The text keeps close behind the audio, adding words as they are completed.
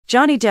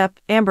Johnny Depp,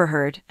 Amber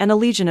Heard, and a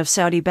legion of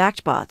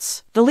Saudi-backed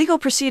bots. The legal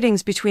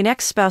proceedings between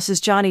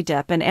ex-spouses Johnny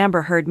Depp and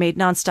Amber Heard made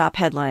nonstop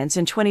headlines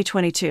in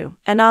 2022,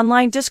 and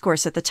online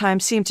discourse at the time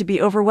seemed to be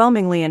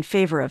overwhelmingly in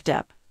favor of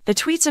Depp. The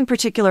tweets in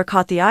particular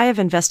caught the eye of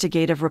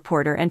investigative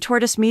reporter and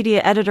Tortoise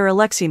Media editor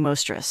Alexi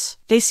Mostrous.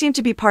 They seemed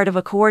to be part of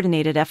a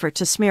coordinated effort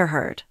to smear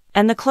Heard.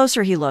 And the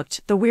closer he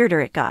looked, the weirder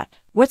it got.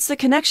 What's the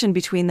connection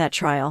between that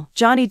trial,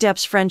 Johnny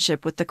Depp's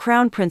friendship with the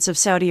Crown Prince of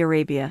Saudi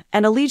Arabia,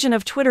 and a legion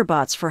of Twitter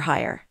bots for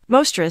hire?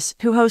 Mostrous,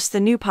 who hosts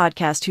the new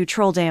podcast Who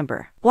Trolled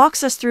Amber,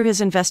 walks us through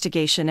his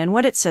investigation and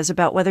what it says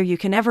about whether you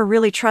can ever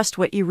really trust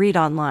what you read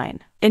online.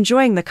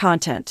 Enjoying the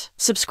content?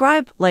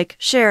 Subscribe, like,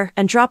 share,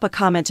 and drop a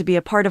comment to be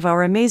a part of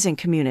our amazing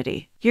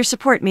community. Your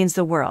support means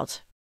the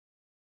world.